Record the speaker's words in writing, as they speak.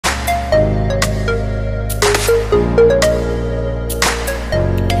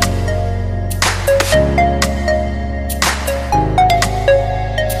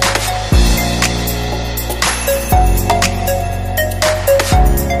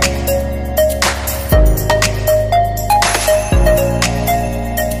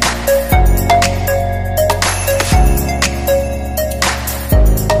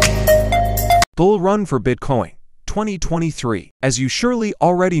Bull run for Bitcoin, 2023. As you surely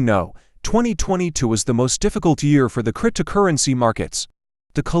already know, 2022 was the most difficult year for the cryptocurrency markets.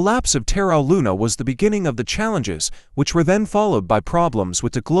 The collapse of Terra Luna was the beginning of the challenges, which were then followed by problems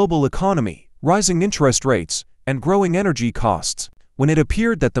with the global economy, rising interest rates, and growing energy costs. When it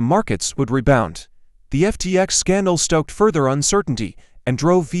appeared that the markets would rebound, the FTX scandal stoked further uncertainty and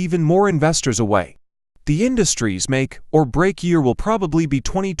drove even more investors away. The industry's make or break year will probably be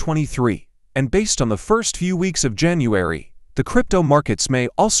 2023, and based on the first few weeks of January, the crypto markets may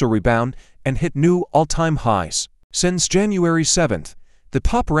also rebound and hit new all-time highs. Since January 7th, the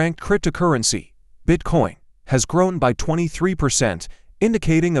top-ranked cryptocurrency, Bitcoin, has grown by 23%,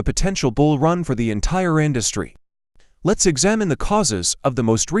 indicating a potential bull run for the entire industry. Let's examine the causes of the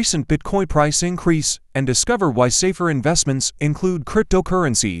most recent Bitcoin price increase and discover why safer investments include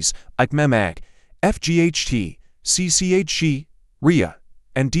cryptocurrencies like MEMAG, FGHT, CCHG, RIA,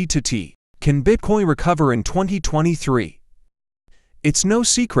 and D2T. Can Bitcoin recover in 2023? It's no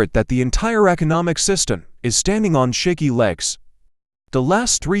secret that the entire economic system is standing on shaky legs. The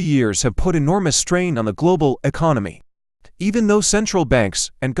last 3 years have put enormous strain on the global economy. Even though central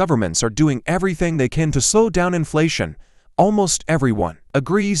banks and governments are doing everything they can to slow down inflation, almost everyone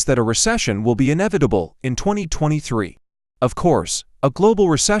agrees that a recession will be inevitable in 2023. Of course, a global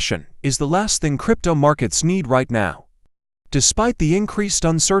recession is the last thing crypto markets need right now. Despite the increased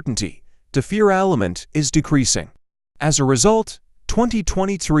uncertainty, the fear element is decreasing. As a result,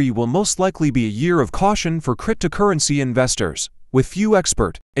 2023 will most likely be a year of caution for cryptocurrency investors, with few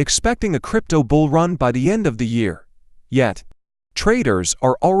experts expecting a crypto bull run by the end of the year. Yet, traders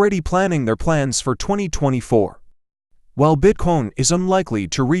are already planning their plans for 2024. While Bitcoin is unlikely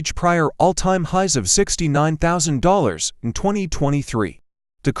to reach prior all-time highs of $69,000 in 2023,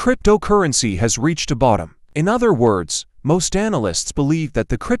 the cryptocurrency has reached a bottom. In other words, most analysts believe that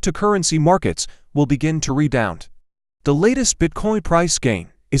the cryptocurrency markets will begin to rebound. The latest Bitcoin price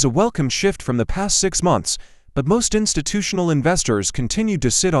gain is a welcome shift from the past 6 months, but most institutional investors continue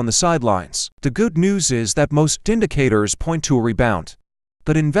to sit on the sidelines. The good news is that most indicators point to a rebound,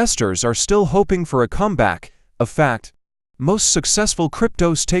 but investors are still hoping for a comeback. A fact, most successful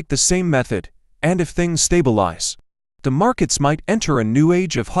cryptos take the same method, and if things stabilize, the markets might enter a new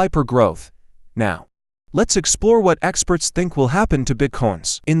age of hypergrowth. Now, let's explore what experts think will happen to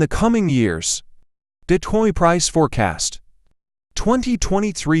Bitcoins in the coming years. Bitcoin price forecast.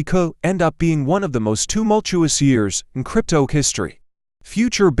 2023 could end up being one of the most tumultuous years in crypto history.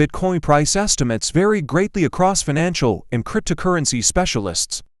 Future Bitcoin price estimates vary greatly across financial and cryptocurrency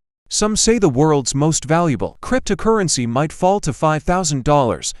specialists. Some say the world's most valuable cryptocurrency might fall to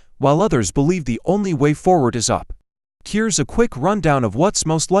 $5,000, while others believe the only way forward is up. Here's a quick rundown of what's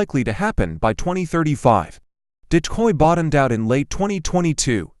most likely to happen by 2035. Bitcoin bottomed out in late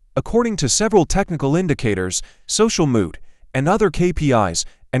 2022, according to several technical indicators, social mood, and other KPIs,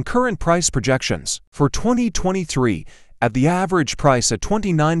 and current price projections for 2023 at the average price at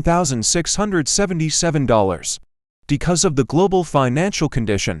 $29,677. Because of the global financial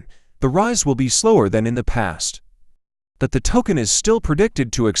condition, the rise will be slower than in the past. That the token is still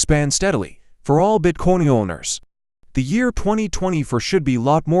predicted to expand steadily for all Bitcoin owners. The year 2024 should be a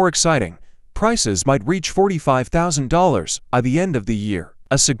lot more exciting. Prices might reach $45,000 by the end of the year,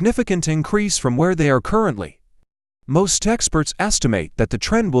 a significant increase from where they are currently. Most experts estimate that the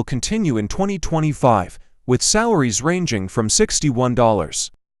trend will continue in 2025, with salaries ranging from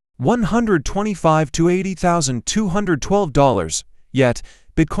 $61,125 to $80,212, yet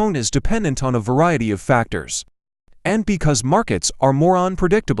Bitcoin is dependent on a variety of factors. And because markets are more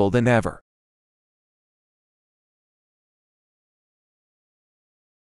unpredictable than ever,